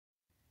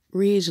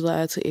Ridge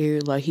lied to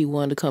Eric like he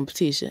won the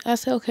competition. I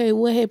said, okay,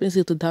 what happens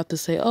if the doctor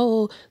say,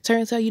 oh,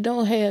 turns out you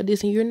don't have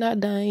this and you're not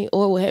dying?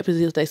 Or what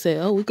happens if they say,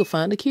 oh, we could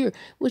find a cure?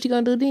 What you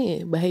gonna do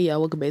then? But hey, y'all,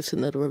 welcome back to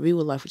another review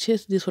of Life with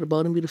Chess. This for the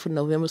Bold and Beautiful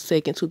November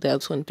 2nd,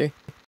 2023.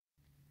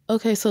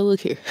 Okay, so look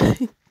here.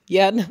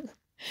 Yeah, I know.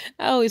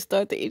 I always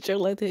start the intro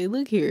like that.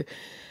 Look here.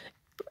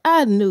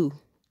 I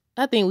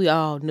think we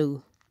all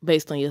knew,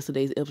 based on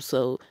yesterday's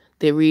episode,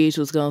 that Ridge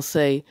was going to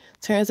say,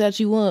 turns out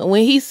you won.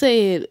 When he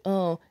said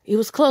it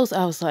was close,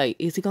 I was like,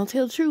 is he going to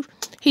tell the truth?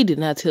 He did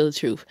not tell the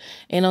truth.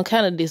 And I'm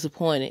kind of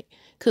disappointed.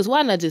 Because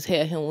why not just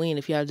have him win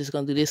if y'all just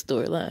going to do this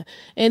storyline?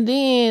 And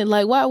then,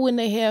 like, why wouldn't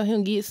they have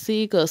him get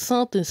sick or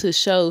something to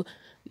show,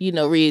 you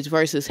know, Ridge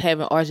versus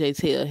having RJ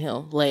tell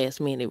him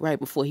last minute, right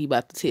before he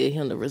about to tell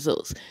him the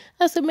results?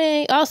 I said,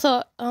 man,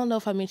 also, I don't know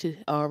if I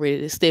mentioned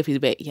already that Steffi's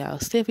back, y'all.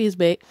 Steffi is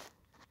back.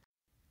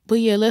 But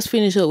yeah, let's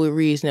finish up with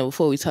Ridge now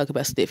before we talk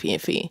about Steffi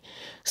and Finn.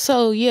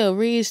 So yeah,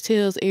 Ridge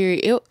tells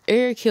Eric.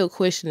 Eric kept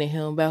questioning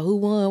him about who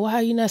won. Why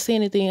are you not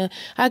saying anything?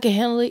 I can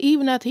handle it.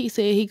 Even after he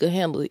said he could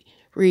handle it,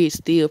 Ridge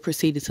still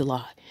proceeded to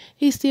lie.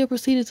 He still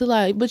proceeded to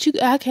lie. But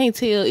I can't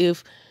tell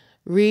if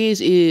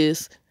Ridge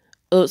is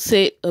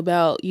upset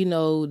about, you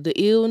know, the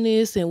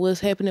illness and what's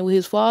happening with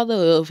his father,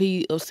 or if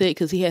he upset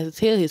because he has to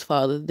tell his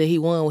father that he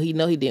won when he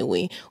know he didn't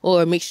win,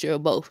 or a mixture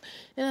of both.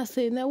 And I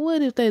said, now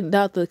what if that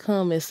doctor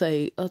come and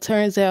say,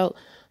 turns out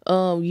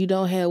you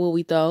don't have what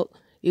we thought,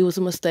 it was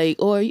a mistake,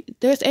 or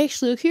there's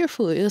actually a cure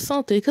for it or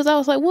something? Because I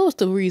was like, what was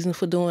the reason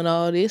for doing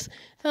all this?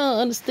 I don't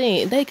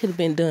understand. They could have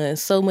been done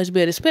so much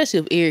better, especially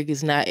if Eric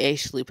is not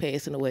actually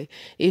passing away,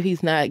 if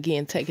he's not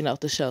getting taken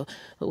off the show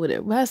or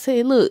whatever. But I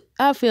said, look,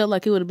 I felt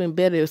like it would have been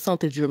better if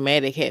something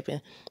dramatic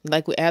happened,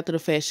 like after the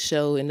fashion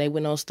show and they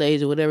went on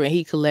stage or whatever and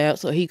he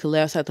collapsed, or he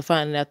collapsed after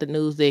finding out the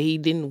news that he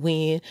didn't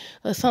win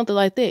or something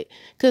like that.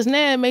 Because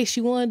now it makes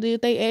you wonder if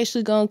they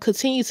actually going to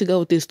continue to go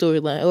with this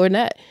storyline or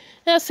not.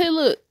 And I said,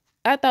 look,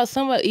 I thought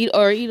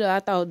either I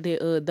thought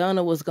that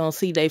Donna was going to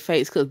see their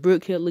face, because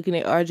Brooke kept looking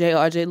at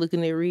RJ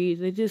looking at Ridge.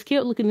 They just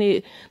kept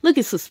looking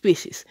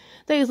suspicious.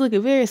 They was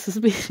looking very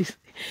suspicious.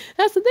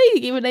 I said,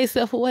 they giving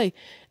themselves away.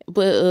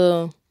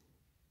 But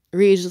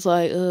Ridge was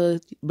like,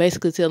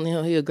 basically telling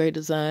him he a great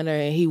designer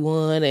and he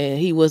won and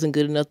he wasn't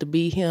good enough to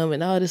beat him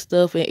and all this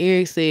stuff. And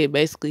Eric said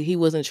basically he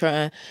wasn't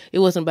trying. It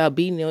wasn't about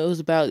beating him. It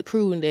was about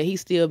proving that he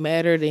still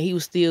mattered and he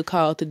was still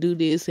called to do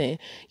this. And,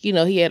 you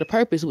know, he had a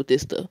purpose with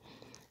this stuff.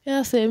 And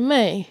I said,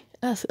 man,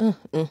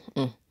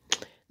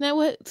 Now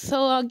what?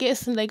 So I'm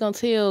guessing they gonna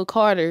tell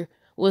Carter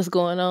what's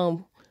going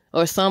on,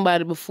 or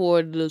somebody,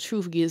 before the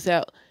truth gets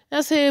out. And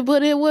I said,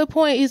 but at what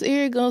point is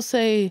Eric gonna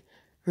say,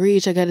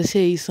 Rich, I gotta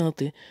tell you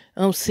something.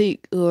 I'm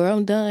sick, or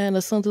I'm dying,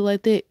 or something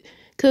like that?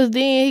 Cause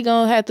then he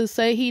gonna have to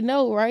say he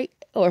know, right?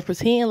 Or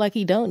pretend like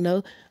he don't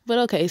know. But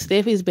okay,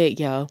 Steffi's back,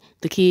 y'all.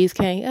 The kids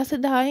came. I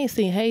said, nah, I ain't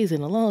seen Hayes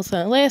in a long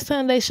time. Last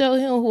time they showed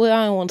him, well,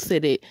 I don't want to say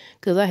that,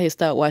 because I had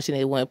stopped watching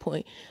at one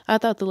point. I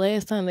thought the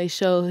last time they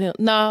showed him,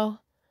 no,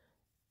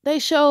 they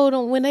showed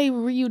him when they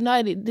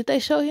reunited. Did they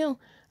show him?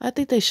 I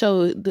think they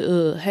showed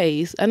the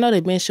Hayes. I know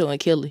they've been showing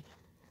Kelly.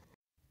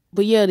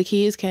 But yeah, the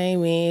kids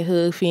came in,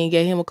 hugged Finn,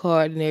 gave him a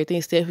card and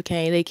everything. Steffi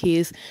came, they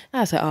kissed.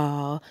 I said,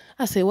 oh.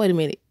 I said, wait a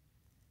minute.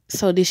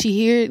 So did she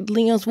hear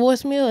Leon's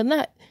voicemail or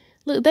not?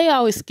 Look, they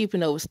always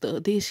skipping over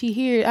stuff. Did she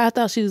hear? I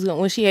thought she was going,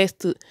 when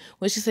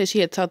she said she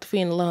had talked to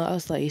Finn alone, I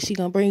was like, is she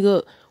going to bring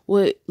up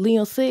what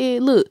Leon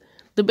said? Look,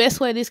 the best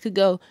way this could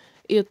go,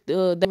 if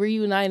they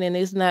reunite and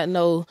it's not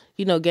no,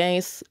 you know,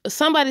 games.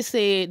 Somebody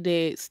said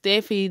that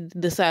Steffi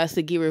decides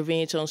to get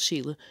revenge on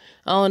Sheila.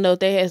 I don't know if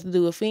that has to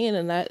do with Finn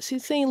or not. She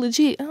seemed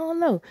legit. I don't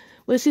know.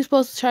 But she's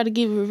supposed to try to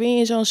get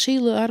revenge on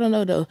Sheila. I don't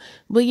know, though.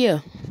 But yeah.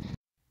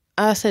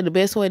 I say the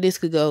best way this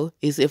could go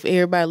is if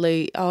everybody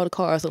lay all the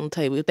cards on the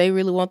table. If they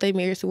really want their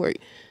marriage to work,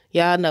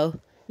 y'all know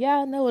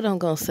what I'm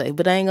going to say.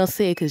 But I ain't going to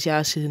say it because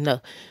y'all should know.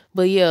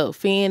 But yeah,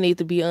 Finn need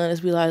to be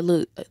honest. Be like,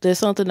 look, there's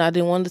something I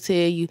didn't want to tell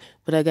you,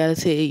 but I got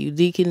to tell you.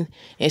 Deacon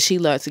and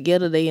Sheila are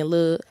together. They in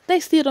love. They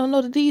still don't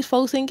know that these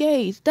folks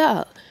engaged.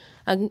 Dog.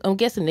 I'm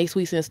guessing next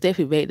week, since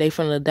Steffi back, they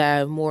finna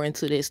dive more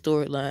into that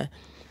storyline.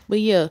 But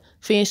yeah,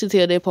 Finn should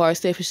tell that part.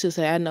 Steffi should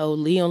say, I know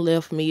Leon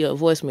left me a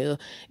voicemail.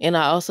 And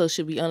I also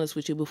should be honest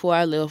with you. Before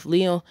I left,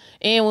 Leon,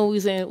 and when we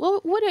was in,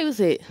 what day was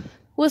it?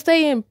 Was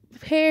they in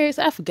Paris?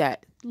 I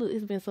forgot. Look,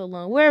 it's been so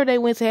long. Wherever they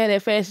went to have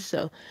that fashion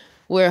show,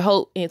 where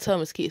Hope and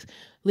Thomas kissed.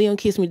 Leon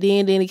kissed me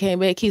then he came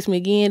back, kissed me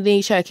again, then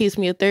he tried to kiss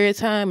me a third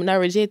time, and I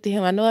rejected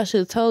him. I know I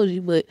should have told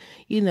you, but,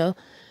 you know.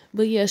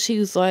 But yeah, she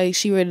was like,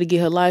 she ready to get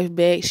her life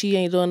back. She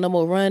ain't doing no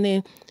more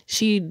running.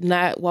 She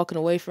not walking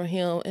away from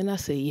him. And I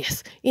said,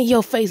 yes, in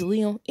your face,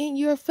 Leon, in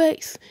your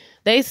face.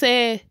 They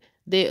said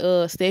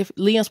that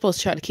Leon's supposed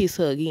to try to kiss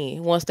her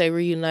again once they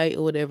reunite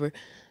or whatever.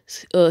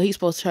 He's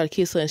supposed to try to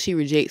kiss her and she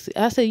rejects it.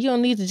 I said, you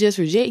don't need to just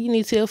reject. You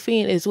need to tell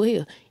Finn as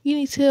well. You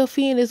need to tell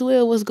Finn as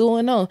well what's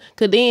going on.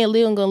 Because then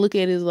Leon going to look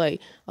at it as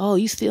like, oh,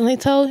 you still ain't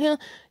told him?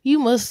 You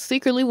must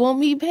secretly want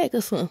me back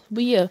or something.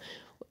 But yeah,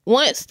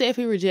 once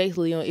Steffi rejects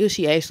Leon, if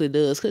she actually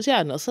does, because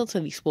y'all know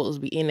sometimes these supposed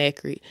to be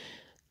inaccurate,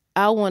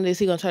 I wonder, is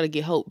he going to try to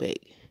get Hope back?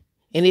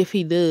 And if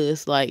he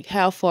does, like,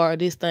 how far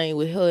this thing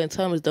with her and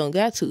Thomas don't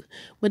got to.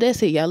 But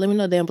that's it, y'all. Let me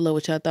know down below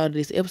what y'all thought of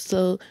this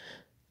episode.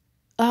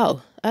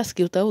 Oh, I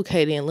skipped over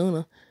Katie and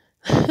Luna.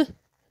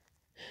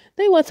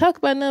 They want to talk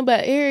about nothing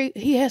about Eric.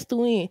 He has to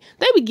win.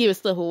 They be giving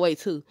stuff away,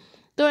 too.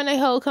 During their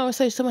whole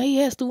conversation, somebody, he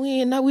has to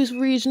win. Now we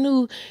Ridge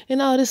knew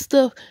and all this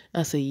stuff.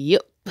 I said,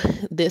 yep.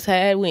 That's how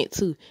it went,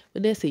 too.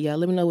 But that's it, y'all.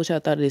 Let me know what y'all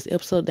thought of this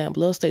episode down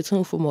below. Stay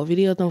tuned for more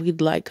videos. Don't forget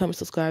to like, comment,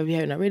 subscribe if you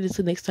haven't already.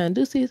 Until next time,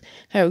 deuces.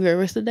 Have a great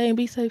rest of the day and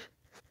be safe.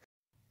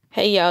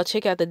 Hey y'all,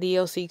 check out the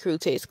DLC Crew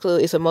Text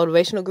Club. It's a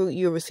motivational group.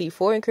 You'll receive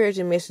 4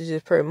 encouraging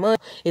messages per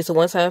month. It's a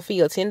one-time fee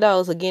of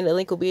 $10. Again, the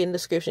link will be in the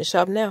description.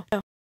 Shop now.